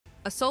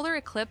A solar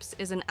eclipse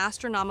is an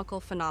astronomical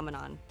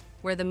phenomenon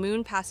where the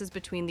moon passes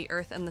between the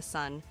Earth and the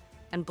Sun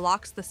and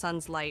blocks the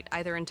Sun's light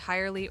either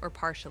entirely or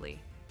partially.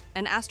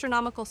 An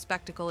astronomical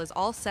spectacle is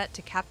all set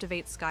to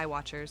captivate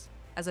skywatchers,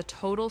 as a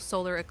total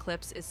solar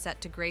eclipse is set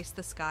to grace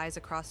the skies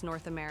across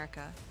North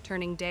America,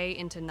 turning day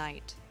into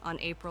night on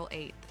April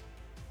 8th.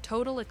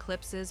 Total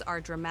eclipses are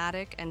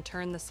dramatic and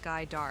turn the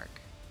sky dark,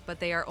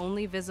 but they are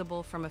only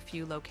visible from a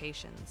few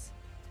locations.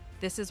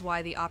 This is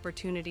why the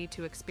opportunity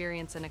to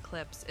experience an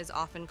eclipse is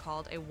often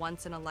called a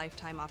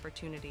once-in-a-lifetime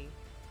opportunity.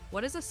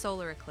 What is a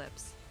solar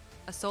eclipse?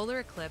 A solar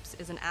eclipse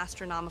is an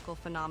astronomical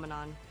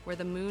phenomenon where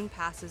the moon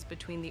passes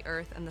between the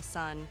Earth and the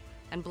Sun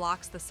and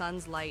blocks the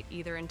Sun's light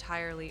either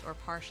entirely or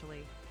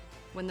partially.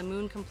 When the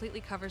moon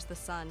completely covers the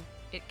Sun,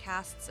 it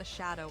casts a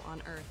shadow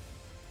on Earth,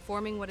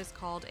 forming what is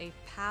called a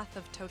path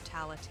of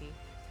totality.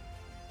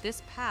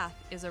 This path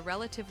is a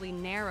relatively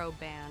narrow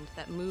band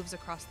that moves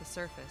across the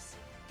surface.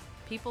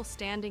 People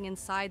standing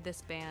inside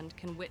this band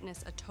can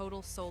witness a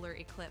total solar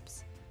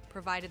eclipse,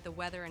 provided the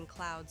weather and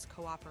clouds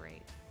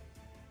cooperate.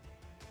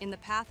 In the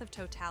path of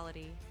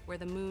totality, where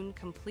the moon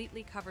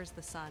completely covers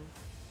the Sun,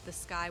 the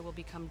sky will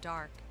become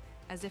dark,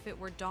 as if it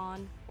were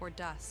dawn or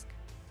dusk.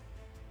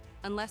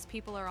 Unless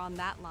people are on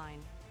that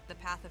line, the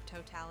path of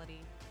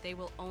totality, they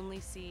will only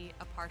see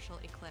a partial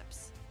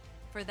eclipse.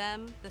 For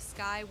them, the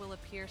sky will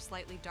appear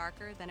slightly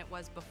darker than it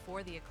was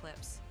before the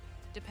eclipse,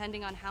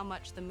 depending on how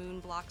much the moon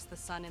blocks the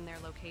Sun in their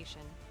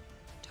location.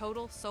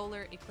 Total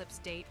solar eclipse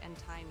date and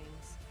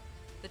timings.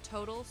 The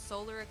total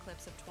solar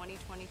eclipse of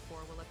 2024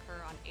 will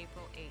occur on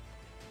April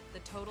 8th. The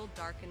total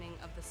darkening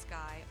of the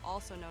sky,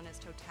 also known as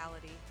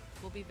totality,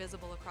 will be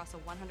visible across a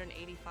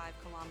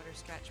 185-kilometer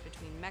stretch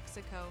between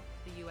Mexico,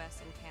 the US,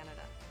 and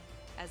Canada.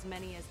 As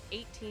many as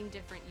 18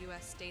 different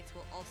US states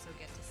will also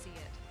get to see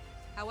it.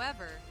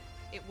 However,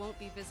 it won't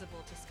be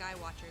visible to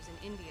skywatchers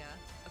in India,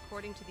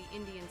 according to the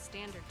Indian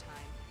Standard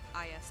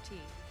Time, IST.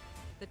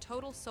 The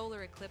total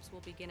solar eclipse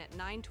will begin at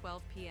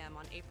 9:12 p.m.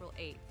 on April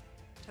 8th.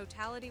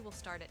 Totality will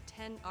start at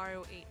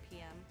 10:08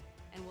 p.m.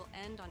 and will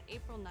end on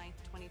April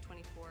 9th,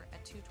 2024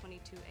 at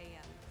 2:22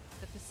 a.m.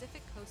 The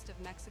Pacific coast of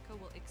Mexico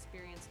will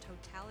experience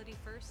totality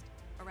first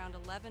around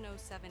 11:07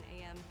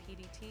 a.m.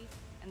 PDT,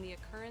 and the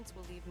occurrence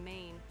will leave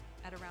Maine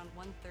at around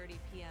 1:30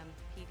 p.m.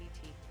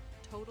 PDT.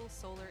 Total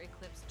solar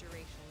eclipse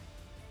duration.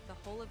 The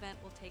whole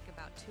event will take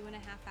about 2.5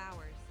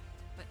 hours,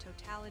 but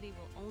totality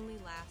will only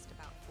last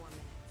about 4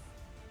 minutes.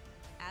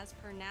 As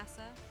per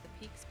NASA, the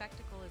peak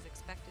spectacle is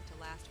expected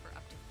to last for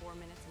up to 4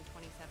 minutes and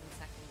 27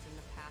 seconds in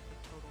the path of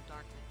total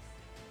darkness.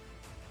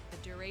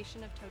 The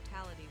duration of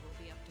totality will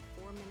be up to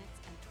 4 minutes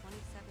and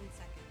 27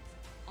 seconds,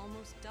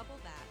 almost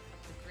double that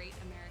of the Great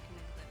American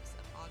Eclipse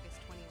of August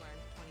 21,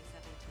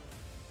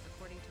 2017,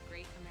 according to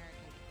Great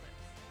American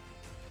Eclipse.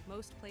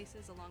 Most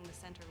places along the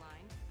center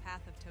line,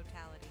 path of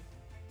totality,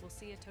 will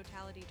see a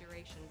totality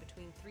duration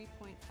between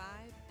 3.5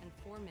 and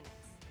 4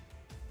 minutes.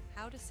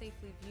 How to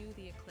safely view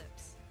the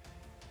eclipse?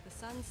 The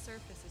sun's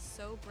surface is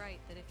so bright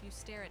that if you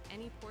stare at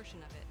any portion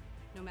of it,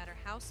 no matter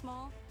how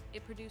small,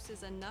 it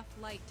produces enough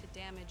light to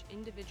damage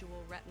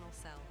individual retinal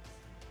cells.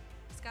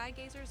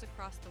 Skygazers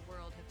across the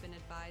world have been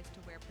advised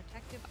to wear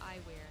protective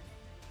eyewear,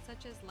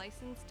 such as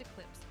licensed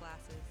eclipse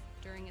glasses,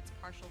 during its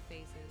partial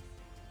phases.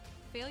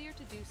 Failure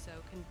to do so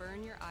can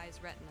burn your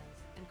eye's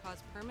retinas and cause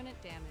permanent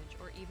damage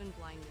or even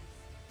blindness.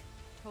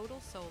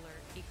 Total solar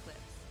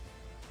eclipse.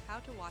 How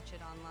to watch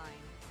it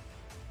online.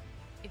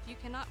 If you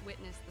cannot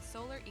witness the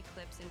solar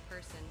eclipse in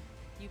person,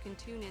 you can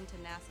tune into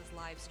NASA's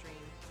live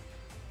stream.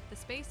 The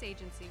space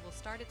agency will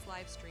start its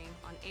live stream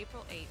on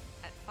April 8th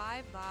at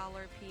 5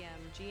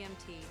 p.m.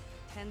 GMT,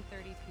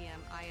 10:30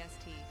 p.m.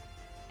 IST,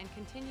 and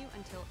continue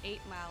until 8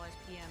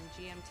 p.m.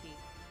 GMT,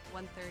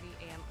 1:30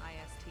 a.m.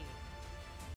 IST.